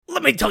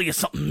Let me tell you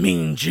something,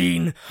 Mean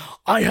Gene.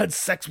 I had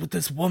sex with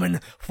this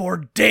woman for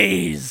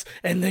days,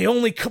 and they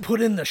only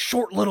put in the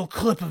short little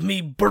clip of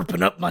me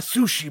burping up my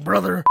sushi,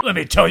 brother. Let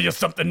me tell you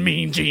something,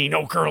 Mean Gene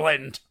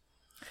Okerlund.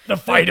 The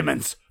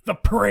vitamins, the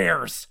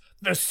prayers,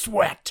 the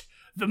sweat,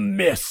 the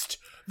mist,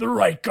 the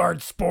right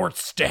guard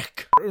sports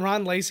stick.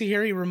 Ron Lacey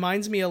here, he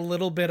reminds me a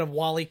little bit of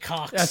Wally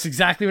Cox. That's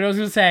exactly what I was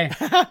going to say.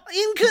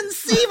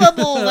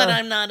 Inconceivable that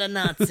I'm not a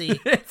Nazi.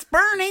 It's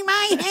burning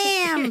my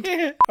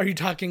hand. Are you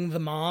talking the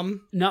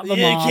mom? Not the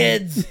mom.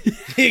 Kids.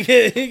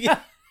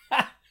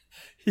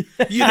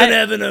 You don't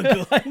have an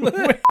uncle.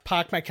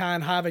 Park my car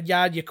and Harvard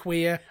Yard, you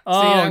queer.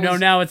 Oh, no,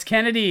 now it's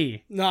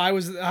Kennedy. No,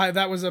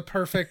 that was a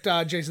perfect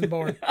Jason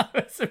Bourne.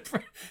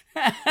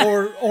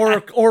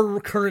 or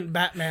current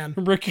Batman.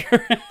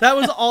 That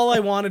was all I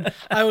wanted.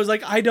 I was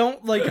like,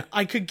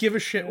 I could give a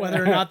shit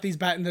whether or not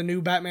the new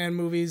Batman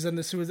movies and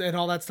and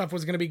all that stuff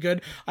was going to be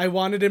good. I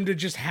wanted him to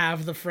just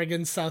have the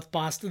friggin' South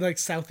Boston, like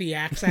Southie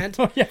accent.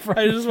 Oh, yeah,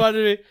 I just wanted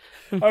to be...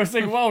 I was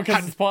thinking, well,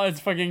 because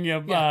it's fucking,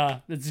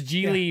 it's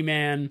Geely,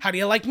 man. How do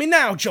you like me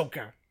now,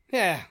 Joker?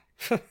 Yeah.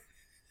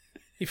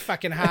 You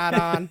fucking had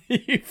on.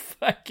 You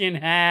fucking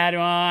had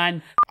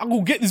on. I'll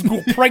go get this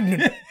girl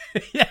pregnant.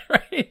 Yeah,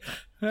 right.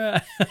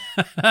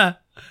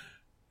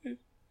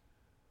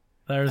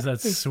 There's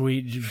that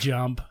sweet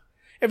jump.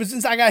 Ever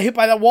since I got hit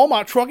by that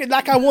Walmart truck, it's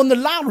like I won the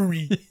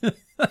lottery.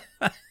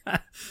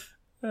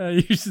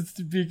 You should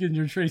speak in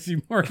your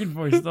Tracy Morgan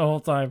voice the whole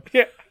time.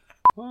 Yeah.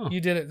 Oh.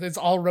 You did it. It's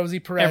all Rosie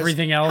Perez.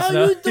 Everything else, How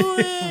though. you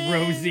doing?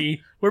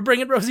 Rosie. We're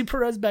bringing Rosie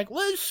Perez back.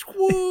 Let's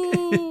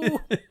woo.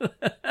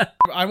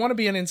 I want to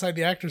be in Inside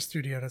the Actors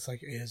Studio, and it's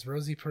like, is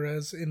Rosie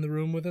Perez in the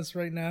room with us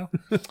right now?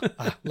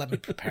 Let me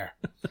prepare.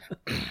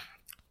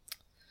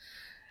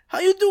 How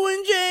you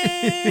doing,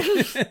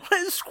 James?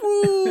 Let's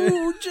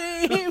woo,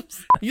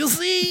 James. You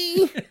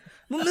see,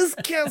 when this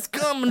cast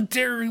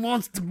commentary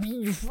wants to be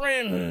your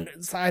friend.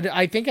 So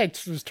I think I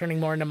was turning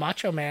more into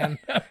Macho Man.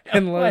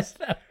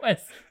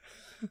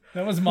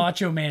 That was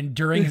Macho Man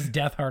during his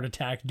death heart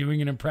attack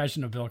doing an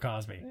impression of Bill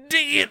Cosby.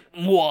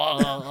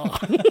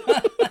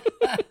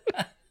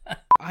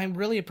 I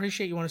really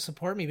appreciate you want to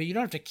support me, but you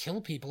don't have to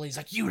kill people. He's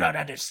like, you don't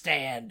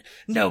understand.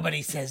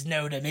 Nobody says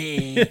no to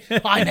me.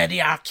 I'm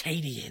Eddie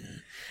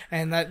Arcadian.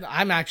 And that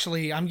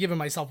I'm giving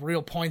myself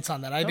real points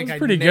on that. I think was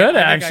pretty good,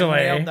 actually.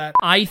 I nailed that.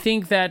 I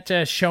think that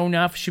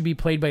Shonuff should be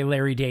played by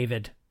Larry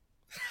David.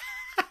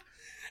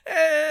 Who's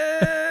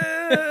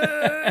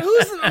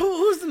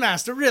the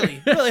master?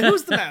 Really,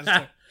 who's the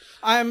master?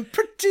 I'm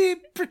pretty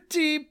good at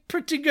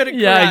karate.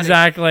 Yeah,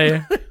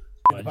 exactly.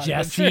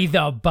 Jesse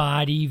the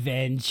Body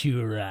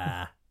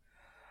Ventura.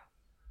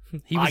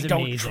 He was I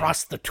don't amazing.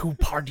 trust the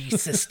two-party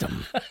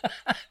system.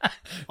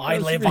 I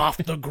live off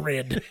the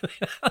grid.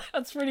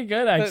 That's pretty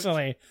good,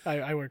 actually.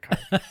 I work hard.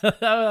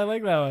 I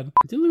like that one.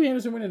 Did Louis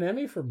Anderson win an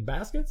Emmy for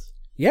Baskets?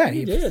 Yeah,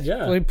 he did.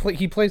 Yeah,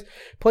 he plays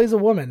a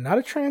woman, not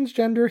a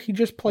transgender. He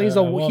just plays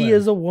he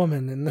is a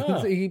woman, and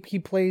he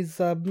plays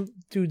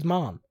dude's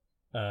mom.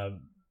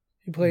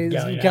 He plays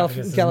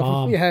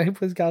Galifianakis' Yeah, he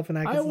plays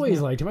Galifianakis. I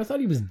always liked him. I thought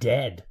he was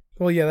dead.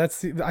 Well, yeah,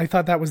 I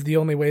thought that was the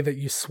only way that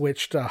you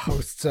switched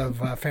hosts of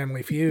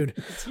Family Feud.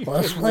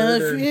 Let's play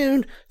the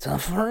feud.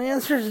 Tough for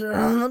answers are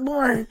on the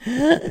board.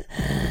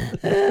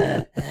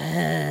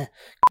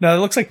 No, it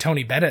looks like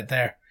Tony Bennett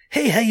there.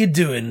 Hey, how you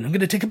doing? I'm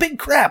gonna take a big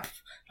crap.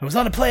 I was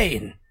on a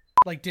plane.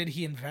 Like, did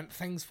he invent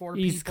things for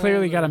people? He's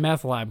clearly got a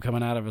meth lab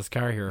coming out of his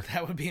car here.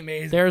 That would be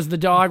amazing. There's the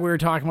dog we were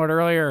talking about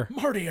earlier.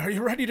 Marty, are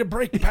you ready to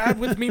break bad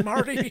with me,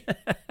 Marty?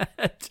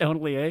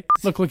 Totally, eh?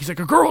 Look, he's like,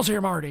 a girl's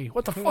here, Marty.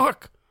 What the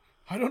fuck?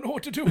 I don't know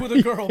what to do with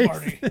a girl,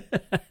 Marty.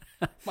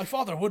 My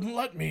father wouldn't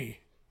let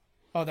me.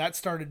 Oh, that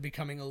started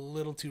becoming a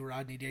little too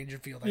Rodney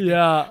Dangerfield.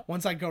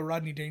 Once I go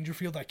Rodney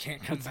Dangerfield, I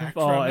can't come back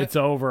from it. It's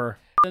over.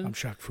 I'm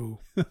Shaq Fu.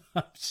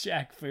 I'm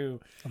Shaq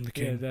Fu. I'm the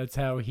king. Yeah, that's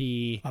how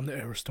he... I'm the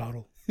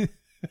Aristotle.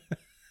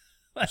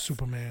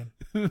 Superman.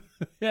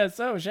 Yeah,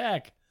 so,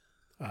 Shaq.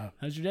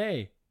 How's your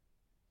day?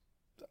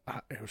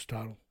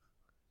 Aristotle.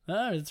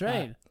 Oh, that's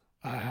right.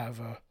 I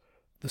have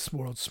this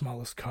world's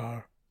smallest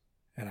car,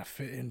 and I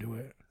fit into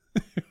it.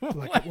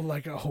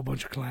 like a whole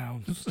bunch of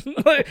clowns.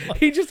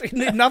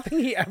 Nothing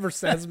he ever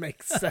says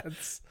makes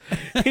sense.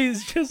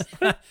 He's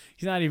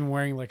not even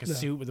wearing like a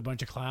suit with a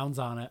bunch of clowns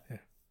on it. Yeah.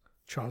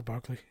 Charles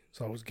Barkley is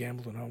always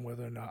gambling on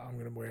whether or not I'm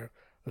going to wear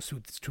a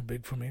suit that's too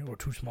big for me or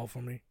too small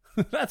for me.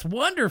 That's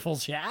wonderful,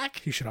 Shaq.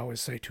 He should always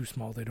say too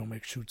small. They don't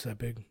make suits that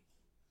big.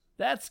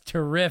 That's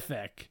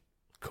terrific.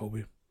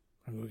 Kobe.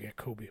 I'm going to get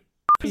Kobe.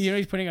 You know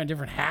he's putting on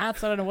different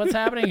hats? I don't know what's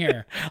happening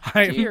here.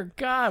 Dear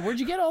God, where'd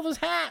you get all those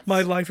hats?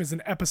 My life is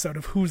an episode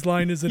of Whose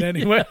Line Is It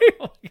Anyway?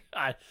 Oh,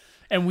 God.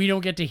 And we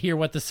don't get to hear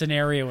what the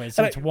scenario is,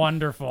 so it's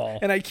wonderful.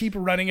 And I keep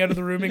running out of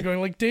the room and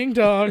going like, ding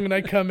dong, and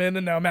I come in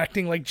and now I'm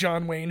acting like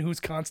John Wayne, who's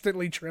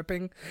constantly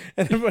tripping.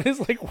 And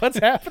everybody's like, what's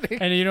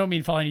happening? And you don't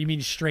mean falling, you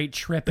mean straight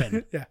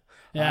tripping. Yeah.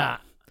 Yeah.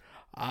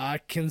 I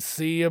can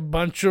see a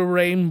bunch of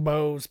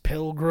rainbows,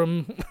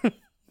 Pilgrim.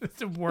 It's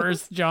the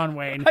worst John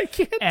Wayne I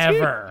can't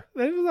ever.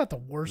 That was not the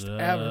worst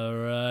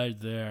ever. Right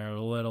there,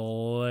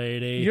 little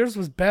lady. Yours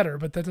was better,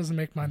 but that doesn't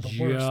make mine the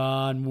worst.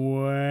 John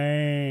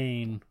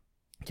Wayne.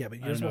 Yeah, but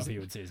I yours don't know if wasn't. he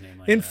would say his name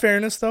like In that.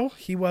 fairness, though,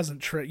 he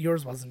wasn't.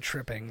 Yours wasn't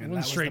tripping. It And wasn't that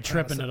was straight the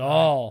premise tripping of at mine.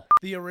 all.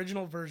 The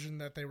original version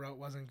that they wrote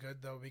wasn't good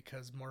though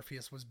because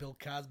Morpheus was Bill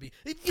Cosby.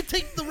 If you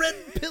take the red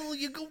pill,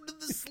 you go to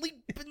the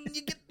sleep and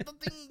you get the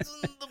things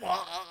in the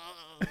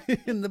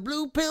And the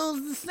blue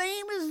pill's the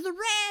same as the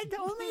red,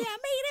 only I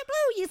made it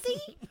blue, you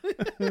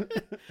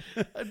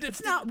see?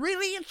 It's not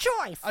really a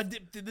choice. I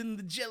dipped it in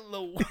the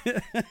Jello.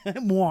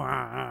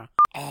 Mwah.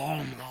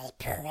 Oh, my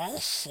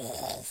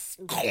precious.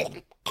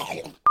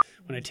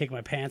 When I take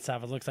my pants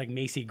off, it looks like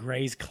Macy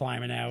Gray's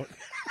climbing out.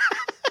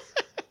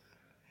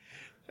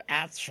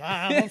 I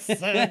try to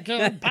say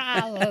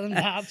goodbye and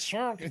not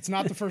sure. It's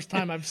not the first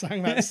time I've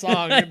sung that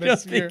song. I don't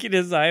think it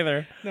is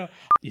either. No.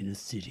 In a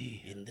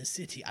city. In the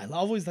city. I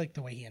always like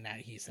the way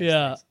he says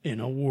Yeah. things. In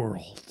a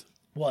world.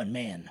 One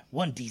man,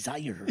 one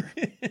desire.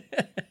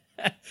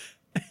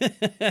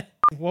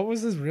 What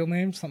was his real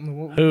name?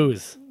 Something.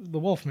 Whose? The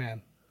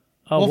Wolfman.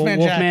 Oh, Wolfman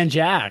Wolfman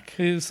Jack.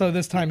 So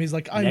this time he's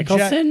like, I'm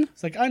Nicholson? Jack.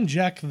 It's like, I'm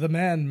Jack the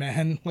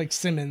man, like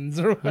Simmons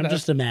or whatever. I'm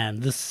just a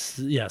man.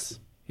 Yes.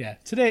 Yeah.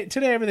 Today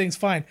everything's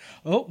fine.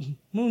 Oh,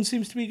 Moon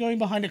seems to be going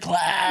behind a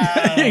cloud.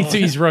 So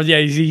he's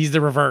the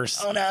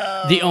reverse. Oh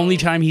no. The only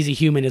time he's a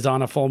human is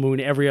on a full moon.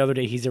 Every other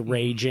day he's a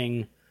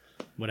raging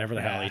whatever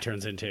the hell he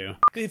turns into.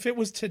 If it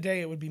was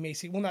today, it would be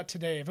Macy. Well, not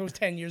today. If it was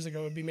 10 years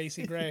ago, it would be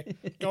Macy Gray.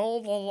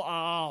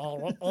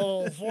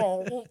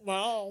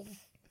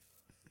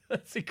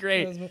 That's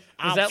great. Is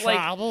that like?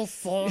 Oh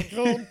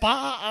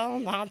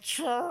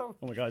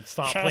my God!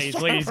 Stop, please.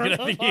 He's gonna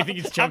think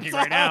he's choking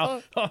right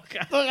now. Oh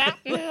God!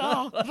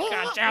 Oh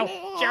God,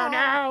 Joe,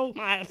 no!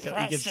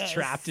 He gets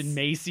trapped in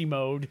Macy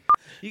mode.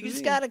 You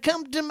just gotta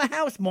come to my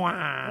house,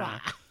 moi.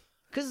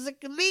 Because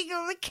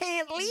legally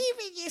can't leave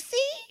it, you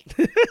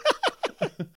see?